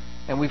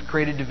 And we've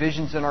created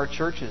divisions in our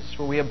churches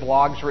where we have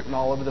blogs written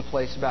all over the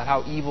place about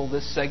how evil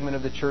this segment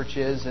of the church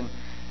is, and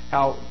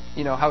how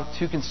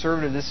too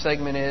conservative this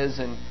segment is,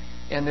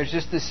 and there's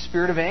just this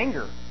spirit of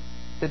anger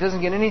that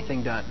doesn't get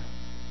anything done.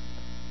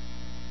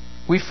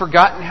 We've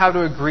forgotten how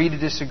to agree to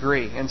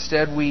disagree.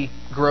 Instead, we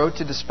grow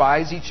to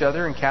despise each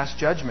other and cast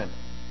judgment.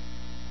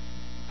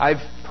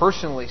 I've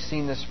personally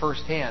seen this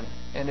firsthand,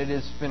 and it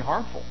has been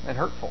harmful and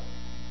hurtful.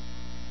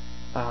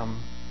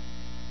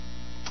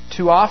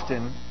 Too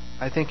often,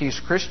 I think as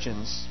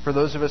Christians, for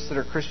those of us that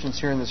are Christians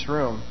here in this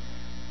room,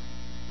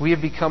 we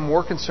have become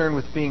more concerned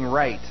with being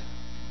right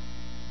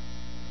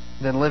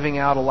than living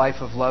out a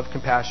life of love,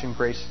 compassion,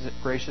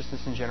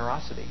 graciousness, and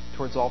generosity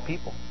towards all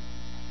people.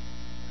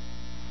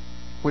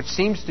 Which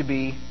seems to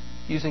be,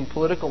 using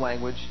political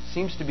language,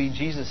 seems to be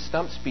Jesus'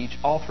 stump speech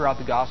all throughout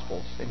the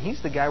Gospels. And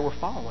He's the guy we're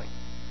following.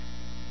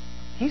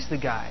 He's the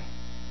guy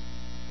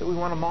that we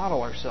want to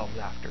model ourselves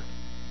after.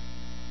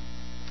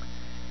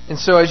 And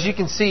so, as you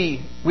can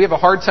see, we have a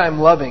hard time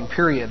loving,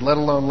 period, let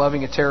alone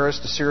loving a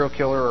terrorist, a serial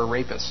killer, or a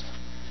rapist.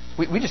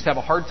 We just have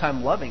a hard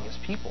time loving as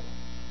people.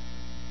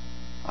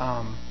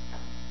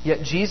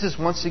 Yet Jesus,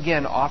 once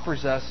again,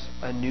 offers us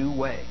a new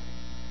way.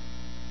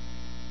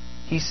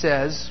 He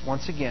says,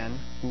 once again,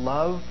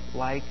 love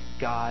like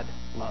God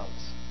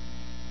loves.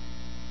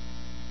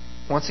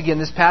 Once again,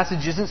 this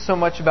passage isn't so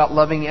much about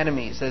loving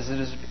enemies as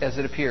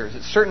it appears.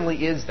 It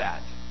certainly is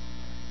that.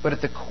 But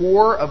at the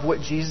core of what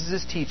Jesus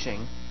is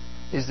teaching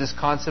is this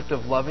concept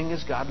of loving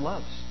as God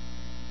loves.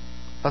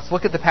 Let's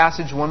look at the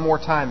passage one more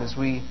time as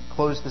we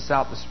close this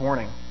out this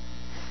morning.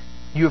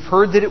 You have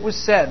heard that it was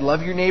said,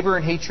 love your neighbor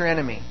and hate your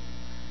enemy.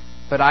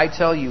 But I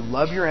tell you,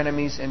 love your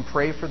enemies and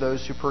pray for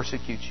those who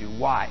persecute you.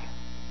 Why?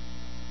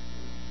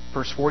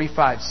 Verse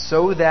 45,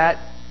 so that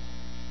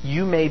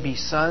you may be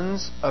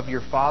sons of your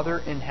Father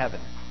in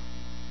heaven.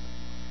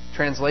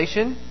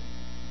 Translation,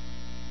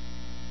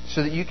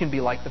 so that you can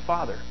be like the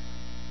Father.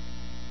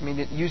 I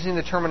mean, using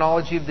the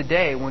terminology of the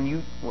day,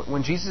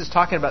 when Jesus is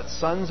talking about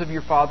sons of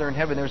your Father in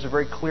heaven, there's a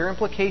very clear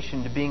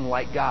implication to being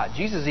like God.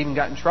 Jesus even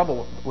got in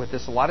trouble with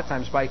this a lot of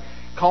times by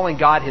calling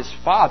God His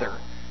Father.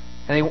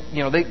 And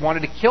they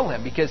wanted to kill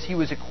Him because He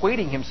was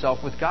equating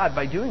Himself with God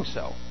by doing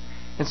so.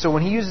 And so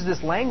when He uses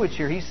this language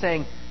here, He's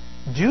saying,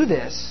 do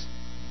this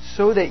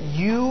so that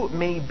you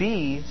may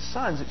be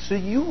sons. So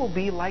you will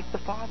be like the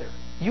Father.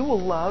 You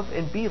will love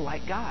and be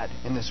like God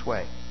in this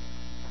way.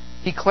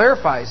 He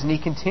clarifies and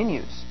He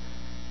continues.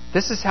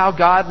 This is how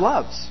God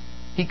loves.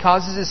 He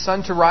causes His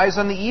sun to rise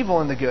on the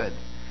evil and the good.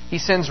 He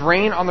sends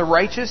rain on the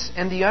righteous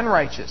and the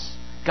unrighteous.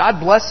 God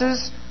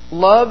blesses,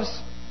 loves,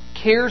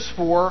 cares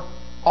for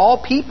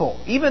all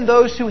people, even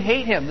those who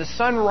hate Him. The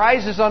sun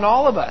rises on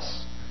all of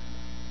us.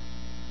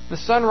 The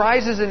sun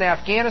rises in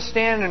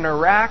Afghanistan and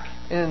Iraq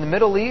and in the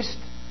Middle East.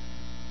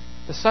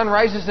 The sun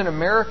rises in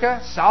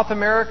America, South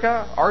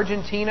America,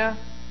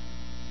 Argentina.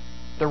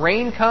 The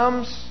rain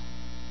comes.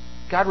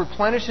 God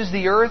replenishes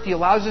the earth. He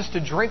allows us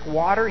to drink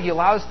water. He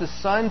allows the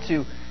sun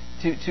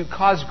to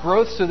cause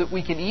growth so that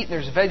we can eat and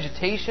there's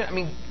vegetation. I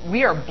mean,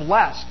 we are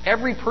blessed,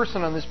 every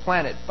person on this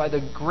planet, by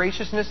the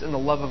graciousness and the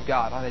love of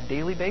God on a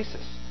daily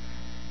basis.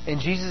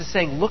 And Jesus is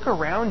saying, look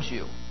around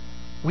you.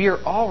 We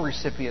are all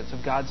recipients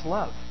of God's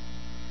love.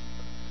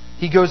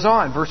 He goes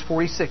on, verse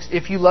 46,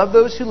 if you love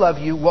those who love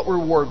you, what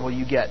reward will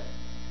you get?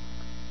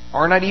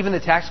 Are not even the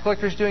tax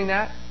collectors doing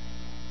that?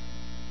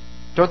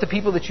 Don't the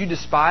people that you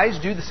despise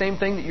do the same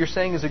thing that you're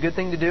saying is a good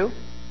thing to do?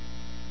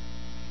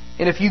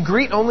 And if you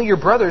greet only your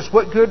brothers,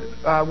 what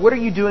are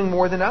you doing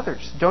more than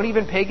others? Don't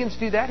even pagans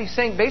do that? He's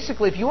saying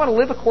basically, if you want to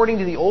live according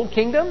to the old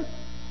kingdom,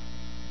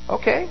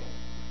 okay,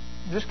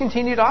 just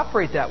continue to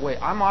operate that way.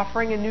 I'm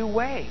offering a new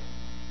way.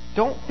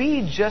 Don't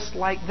be just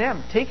like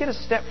them. Take it a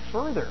step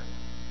further.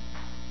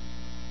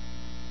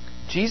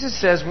 Jesus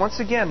says, once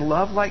again,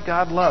 love like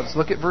God loves.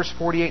 Look at verse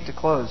 48 to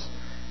close.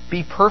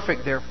 Be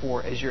perfect,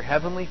 therefore, as your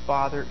heavenly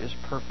Father is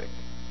perfect.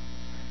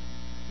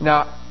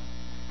 Now,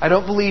 I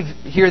don't believe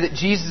here that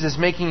Jesus is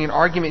making an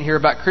argument here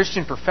about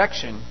Christian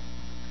perfection.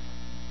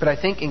 But I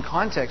think in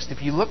context,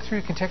 if you look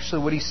through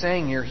contextually what He's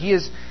saying here,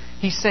 He's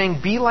saying,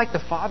 be like the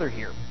Father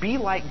here. Be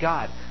like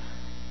God.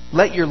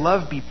 Let your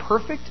love be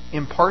perfect,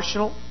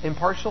 impartial,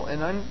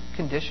 and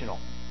unconditional.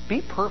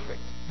 Be perfect.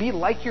 Be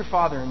like your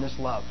Father in this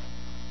love.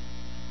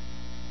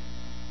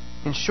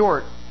 In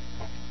short,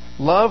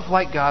 love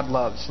like God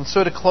loves. And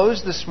so to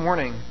close this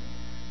morning,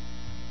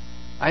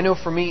 I know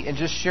for me, in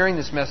just sharing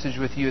this message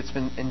with you, it's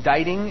been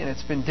indicting and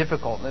it's been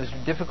difficult. And it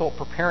was difficult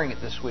preparing it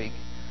this week.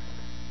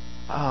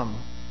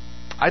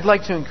 I'd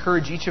like to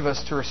encourage each of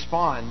us to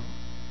respond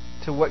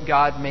to what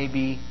God may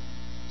be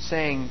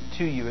saying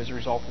to you as a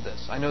result of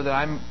this. I know that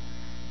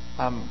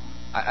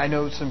I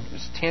know some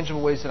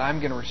tangible ways that I'm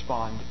going to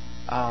respond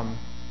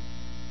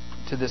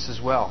to this as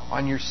well.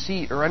 On your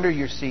seat or under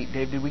your seat,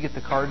 Dave, did we get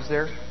the cards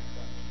there?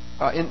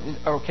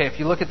 Okay, if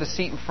you look at the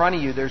seat in front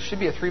of you, there should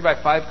be a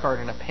 3x5 card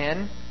and a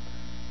pen.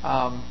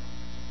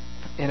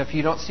 And if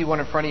you don't see one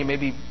in front of you,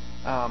 maybe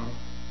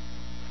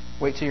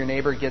wait till your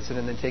neighbor gets it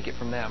and then take it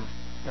from them.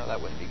 No,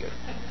 that wouldn't be good.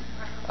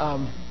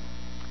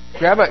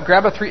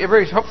 Grab a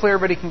three. Hopefully,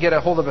 everybody can get a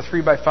hold of a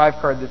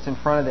 3x5 card that's in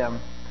front of them.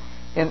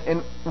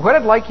 And what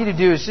I'd like you to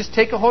do is just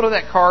take a hold of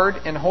that card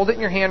and hold it in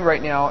your hand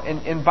right now.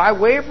 And by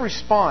way of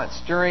response,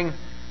 during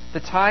the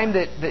time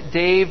that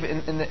Dave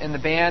and the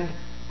band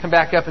come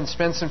back up and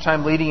spend some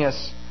time leading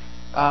us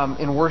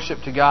in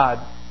worship to God,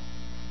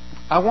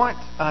 I want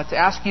to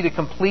ask you to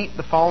complete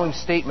the following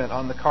statement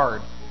on the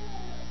card.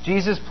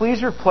 Jesus,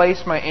 please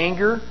replace my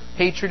anger,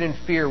 hatred, and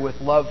fear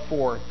with love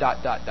for ...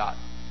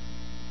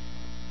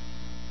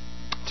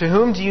 To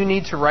whom do you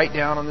need to write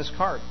down on this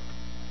card?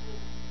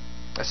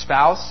 A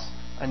spouse,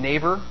 a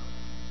neighbor,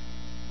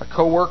 a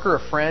coworker,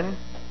 a friend,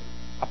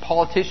 a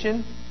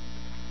politician,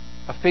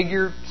 a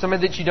figure,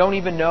 someone that you don't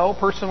even know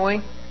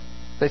personally,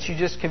 that you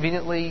just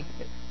conveniently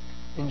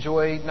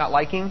enjoy not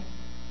liking,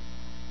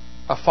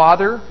 a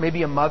father,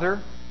 maybe a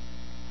mother.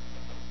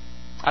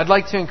 I'd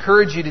like to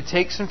encourage you to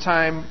take some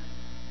time,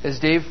 as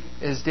Dave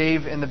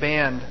and the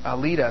band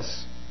lead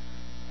us,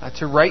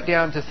 to write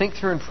down, to think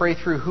through and pray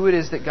through who it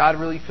is that God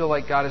really feel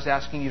like God is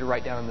asking you to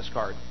write down on this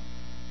card.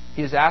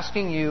 He is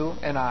asking you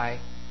and I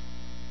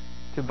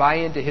to buy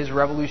into His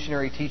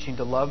revolutionary teaching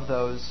to love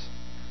those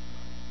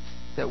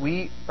that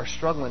we are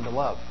struggling to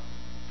love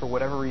for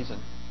whatever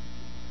reason.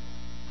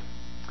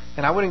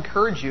 And I would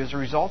encourage you, as a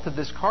result of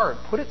this card,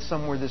 put it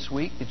somewhere this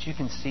week that you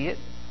can see it.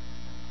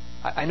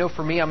 I know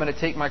for me, I'm going to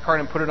take my card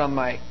and put it on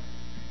my,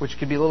 which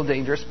could be a little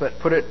dangerous, but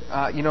put it,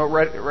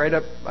 right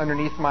up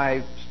underneath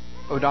my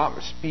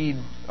speed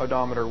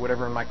odometer,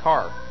 whatever, in my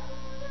car.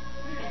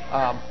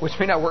 Which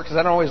may not work because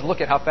I don't always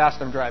look at how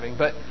fast I'm driving.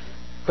 But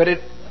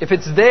if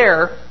it's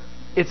there,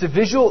 it's a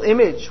visual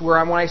image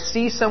where when I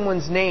see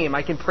someone's name,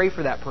 I can pray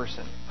for that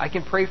person. I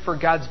can pray for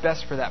God's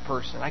best for that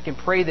person. I can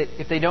pray that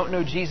if they don't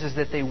know Jesus,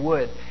 that they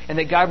would. And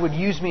that God would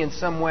use me in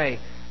some way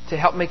to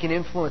help make an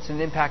influence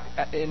and an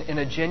impact in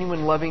a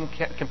genuine, loving,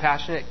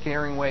 compassionate,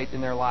 caring way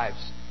in their lives.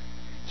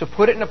 So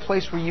put it in a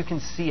place where you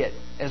can see it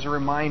as a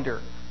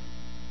reminder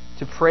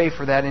to pray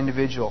for that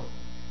individual.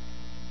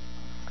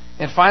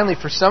 And finally,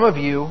 for some of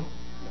you,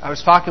 I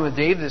was talking with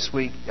Dave this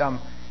week,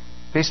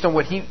 based on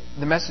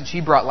the message he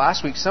brought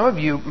last week, some of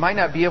you might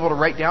not be able to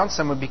write down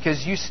someone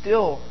because you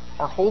still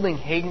are holding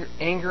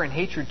anger and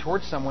hatred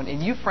towards someone,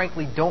 and you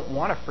frankly don't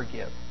want to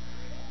forgive.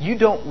 You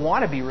don't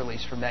want to be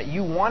released from that.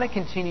 You want to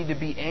continue to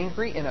be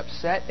angry and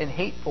upset and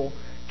hateful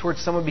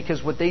towards someone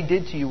because what they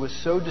did to you was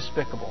so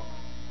despicable.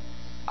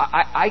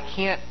 I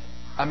can't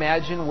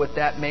imagine what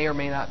that may or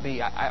may not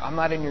be. I'm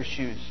not in your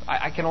shoes.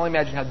 I can only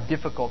imagine how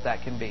difficult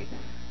that can be.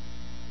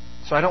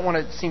 So I don't want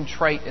to seem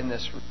trite in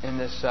this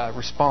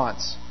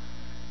response.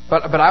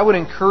 But I would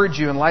encourage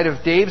you, in light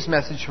of Dave's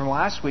message from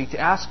last week, to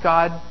ask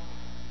God,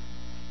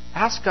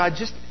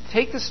 just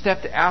take the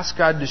step to ask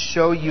God to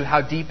show you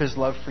how deep His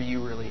love for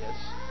you really is.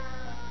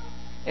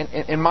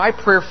 And my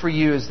prayer for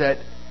you is that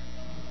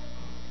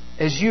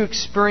as you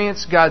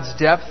experience God's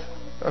depth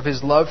of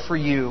His love for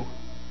you,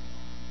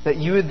 that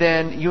you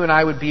and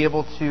I would be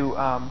able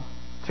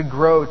to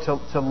grow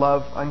to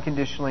love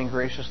unconditionally and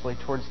graciously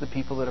towards the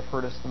people that have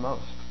hurt us the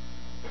most.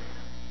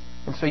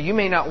 And so you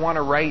may not want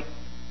to write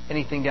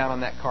anything down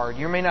on that card.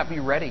 You may not be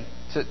ready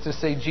to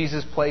say,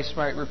 Jesus, replace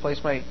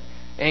my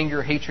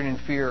anger, hatred, and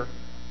fear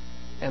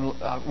and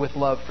with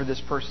love for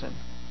this person.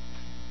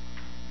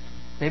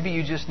 Maybe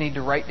you just need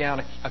to write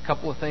down a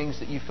couple of things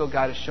that you feel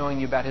God is showing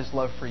you about His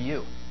love for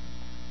you.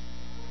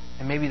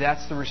 And maybe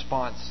that's the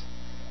response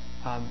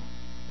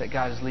that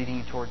God is leading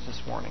you towards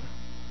this morning.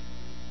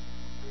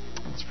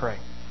 Let's pray.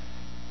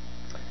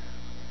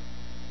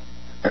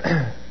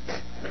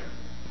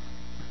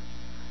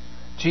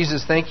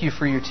 Jesus, thank you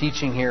for your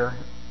teaching here.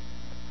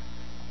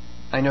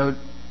 I know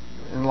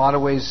in a lot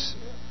of ways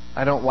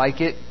I don't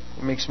like it.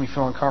 It makes me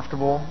feel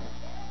uncomfortable.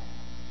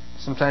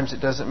 Sometimes it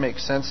doesn't make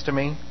sense to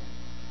me.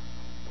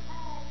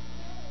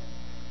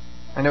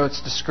 I know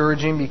it's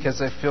discouraging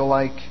because I feel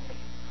like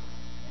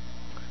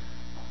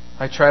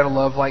I try to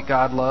love like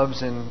God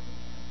loves, and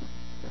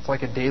it's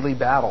like a daily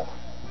battle.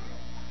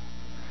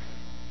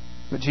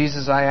 But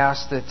Jesus, I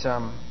ask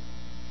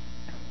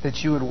that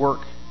you would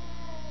work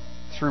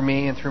through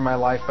me and through my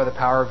life by the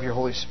power of your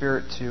Holy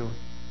Spirit to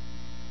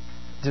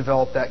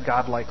develop that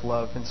God-like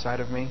love inside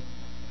of me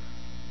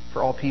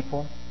for all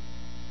people.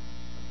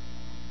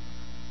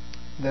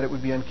 That it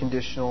would be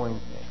unconditional and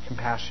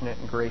compassionate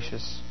and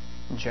gracious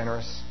and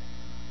generous.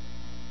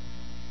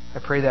 I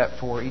pray that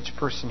for each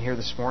person here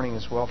this morning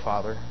as well,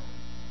 Father.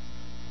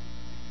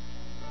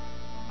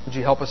 Would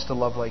you help us to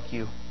love like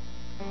you?